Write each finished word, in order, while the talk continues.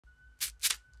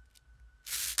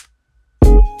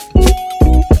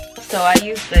So I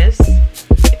use this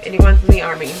if anyone's in the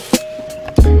army.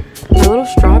 My little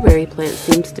strawberry plant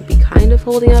seems to be kind of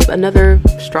holding up. Another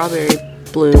strawberry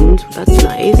bloomed. That's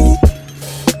nice.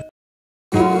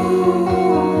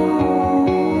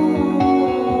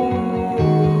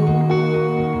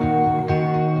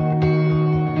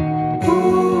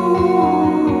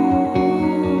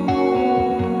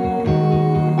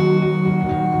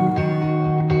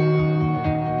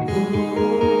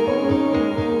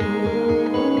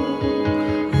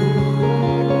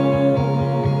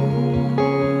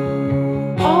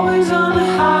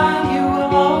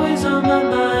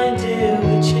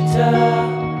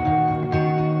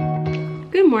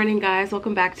 Morning guys,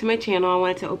 welcome back to my channel. I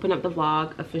wanted to open up the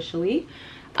vlog officially.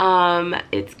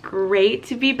 It's great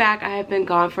to be back. I have been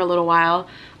gone for a little while.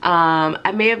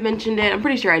 I may have mentioned it, I'm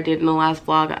pretty sure I did in the last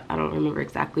vlog, I don't remember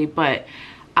exactly, but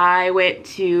I went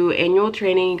to annual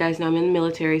training. You guys know I'm in the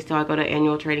military, so I go to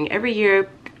annual training every year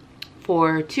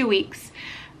for 2 weeks,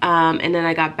 and then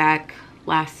I got back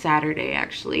last Saturday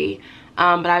actually.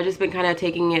 But I've just been kind of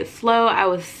taking it slow. I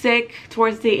was sick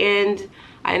towards the end.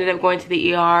 I ended up going to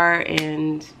the ER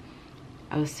and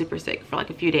I was super sick for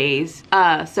like a few days.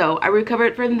 So I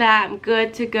recovered from that. I'm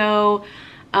good to go.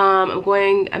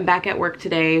 I'm back at work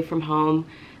today from home.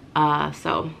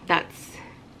 So that's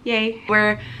yay.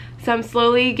 So I'm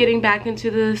slowly getting back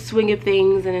into the swing of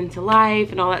things and into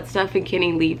life and all that stuff. And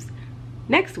Kenny leaves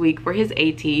next week for his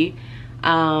AT.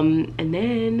 And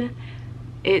then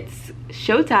it's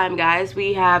showtime, guys.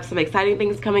 We have some exciting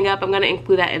things coming up. I'm going to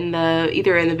include that in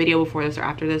either in the video before this or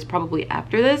after this, probably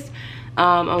after this,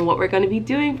 on what we're going to be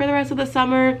doing for the rest of the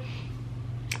summer.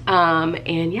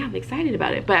 And yeah, I'm excited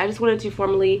about it, but I just wanted to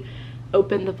formally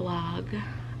open the vlog.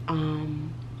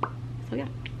 So yeah.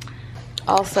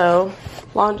 Also,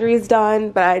 laundry is done,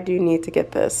 but I do need to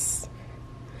get this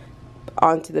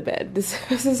onto the bed.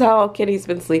 This is how Kitty's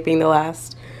been sleeping the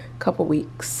last couple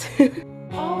weeks.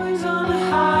 Always on the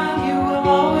high, you were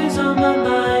always on my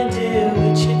mind, dear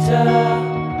Wichita.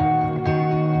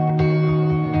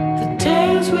 The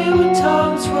days we were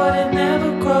told would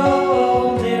never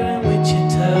grow old here in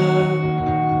Wichita.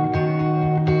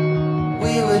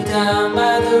 We were down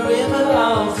by the river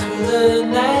all through the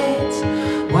night,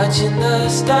 watching the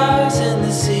stars and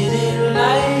the city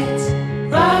lights.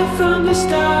 Right from the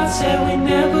start, said we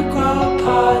never grow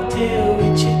apart, dear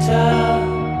Wichita.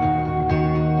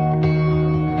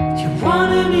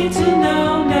 Wanted me to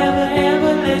know, never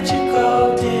ever let you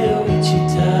go, dear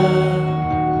Wichita.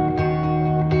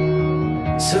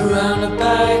 Surrounded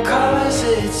by colors,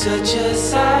 it's such a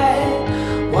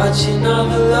sight, watching all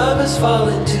the lovers fall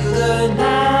into the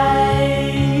night.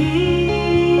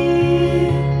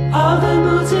 All the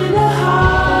moods in a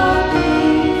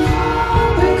heartbeat,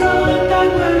 we're going back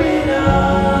where it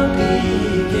all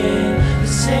began. The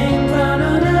same ground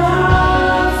under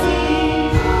our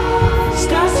feet,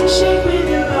 starts to shake with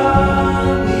you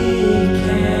all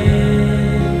weekend.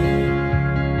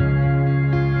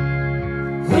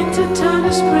 Winter turned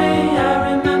to spring, I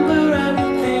remember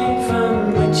everything from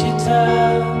Wichita.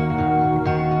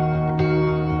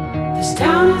 This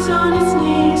town is on its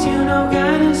knees, you know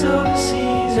guidance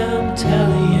overseas, I'm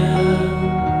telling you.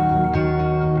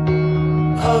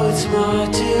 Oh, it's more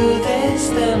to this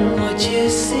than what you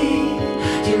see.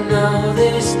 You know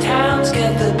this town's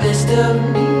got the best of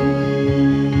me.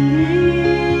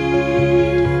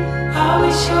 Are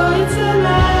we sure it's the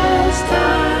last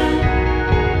time?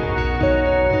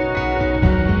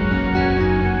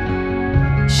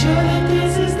 Sure that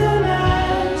this is the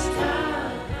last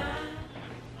time.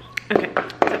 Okay,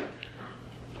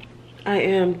 I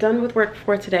am done with work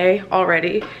for today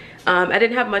already. I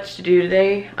didn't have much to do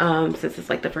today since it's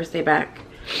like the first day back.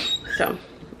 So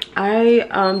I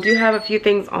do have a few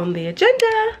things on the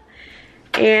agenda,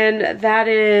 and that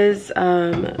is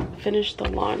finish the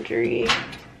laundry.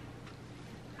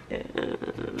 I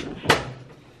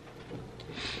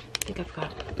think I've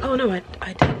got, oh no, I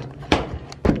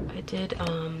did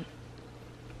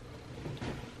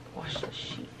wash the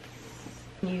sheets,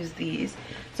 use these.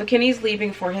 So Kenny's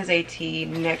leaving for his AT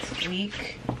next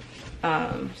week,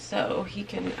 so he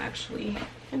can actually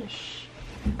finish,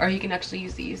 or he can actually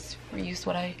use these for use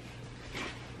the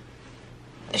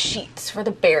sheets for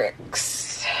the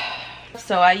barracks.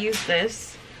 So I use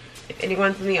this if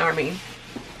anyone's in the army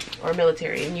or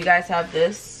military and you guys have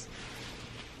this.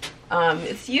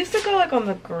 It's used to go like on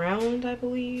the ground, I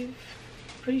believe,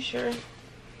 pretty sure,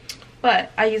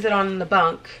 but I use it on the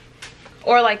bunk,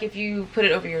 or like if you put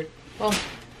it over your, well,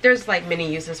 there's like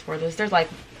many uses for this, there's like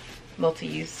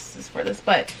multi-uses for this,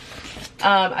 but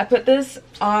I put this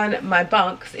on my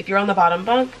bunks. If you're on the bottom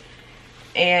bunk,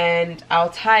 and I'll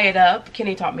tie it up.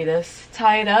 Kenny taught me this.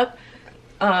 Tie it up,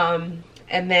 and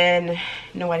then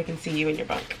nobody can see you in your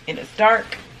bunk, and it's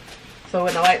dark, so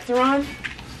when the lights are on,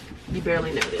 you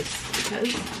barely notice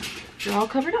because you're all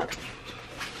covered up.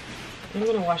 I'm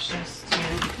gonna wash this too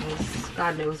because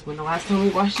God knows when the last time we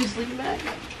washed this sleeping bag.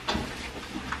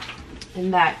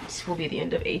 And that will be the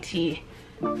end of AT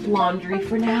laundry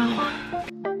for now.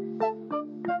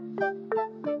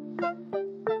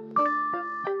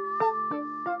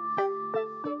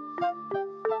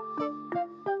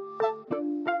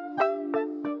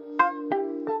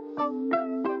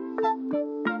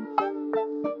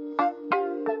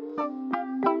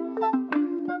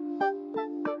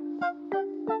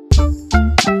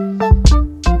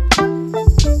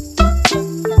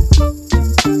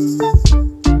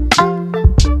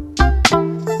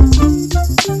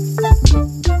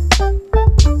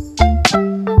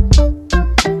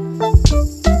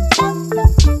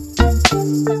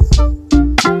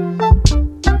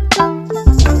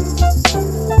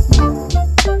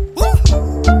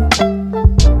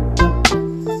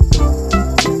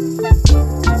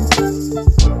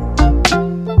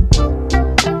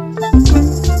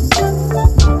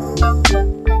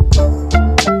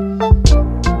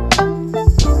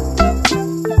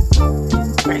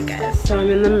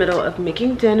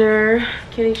 Making dinner.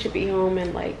 Kenny should be home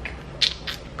in like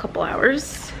a couple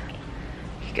hours.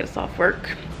 He gets off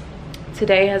work.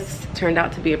 Today has turned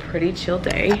out to be a pretty chill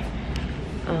day,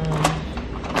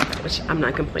 which I'm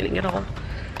not complaining at all.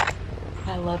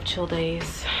 I love chill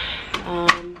days.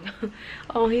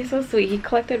 Oh, he's so sweet. He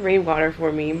collected rainwater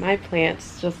for me. My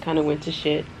plants just kind of went to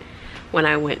shit when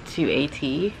I went to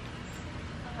AT.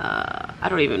 I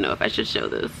don't even know if I should show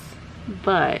this,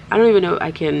 but I don't even know if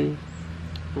I can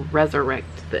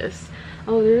resurrect this.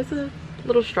 Oh, there's a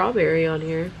little strawberry on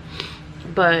here,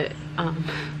 but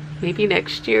maybe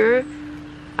next year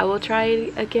I will try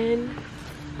it again.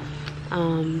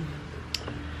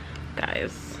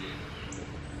 Guys,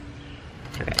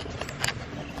 okay,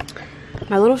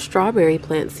 my little strawberry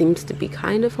plant seems to be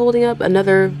kind of holding up.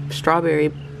 Another strawberry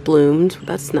bloomed.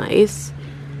 That's nice.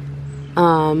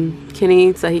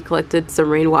 Kenny said he collected some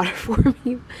rainwater for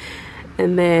me.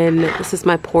 And then this is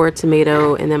my poor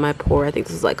tomato, and then my poor, I think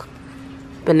this is like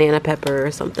banana pepper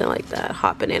or something like that.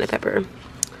 Hot banana pepper.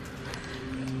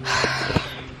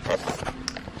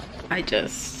 I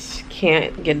just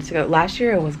can't get it to go. Last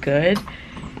year it was good.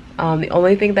 The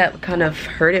only thing that kind of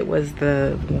hurt it was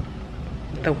the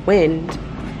wind.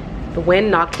 The wind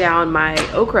knocked down my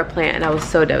okra plant, and I was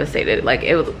so devastated. Like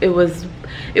it was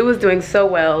doing so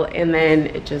well, and then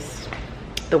it just,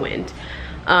 the wind.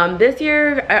 This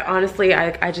year, honestly,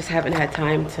 I just haven't had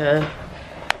time to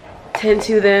tend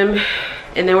to them,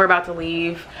 and then we're about to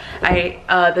leave.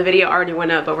 The video already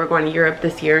went up, but we're going to Europe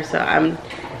this year, so I'm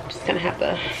just gonna have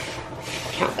to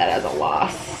count that as a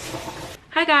loss.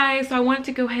 Hi guys, so I wanted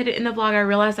to go ahead and end the vlog. I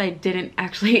realized I didn't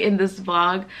actually end this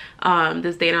vlog,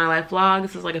 this day in our life vlog.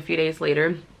 This is like a few days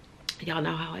later. Y'all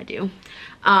know how I do.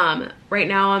 Right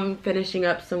now I'm finishing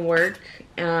up some work.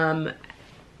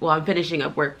 Well, I'm finishing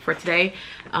up work for today.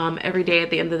 Every day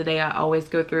at the end of the day, I always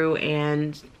go through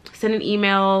and send an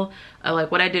email,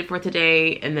 like what I did for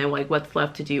today, and then like what's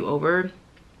left to do over.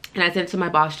 And I send it to my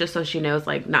boss just so she knows,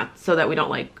 like, not so that we don't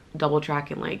like double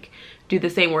track and like do the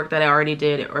same work that I already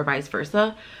did, or vice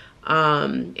versa.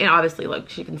 And obviously, like,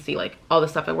 she can see like all the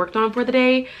stuff I worked on for the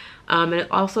day. And it's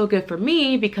also good for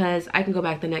me because I can go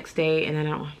back the next day, and then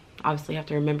I don't obviously have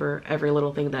to remember every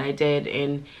little thing that I did,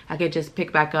 and I could just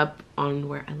pick back up on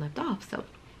where I left off. So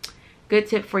good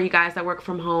tip for you guys that work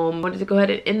from home. I wanted to go ahead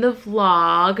and end the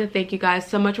vlog. Thank you guys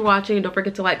so much for watching. Don't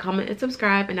forget to like, comment, and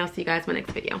subscribe, and I'll see you guys in my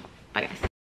next video. Bye guys.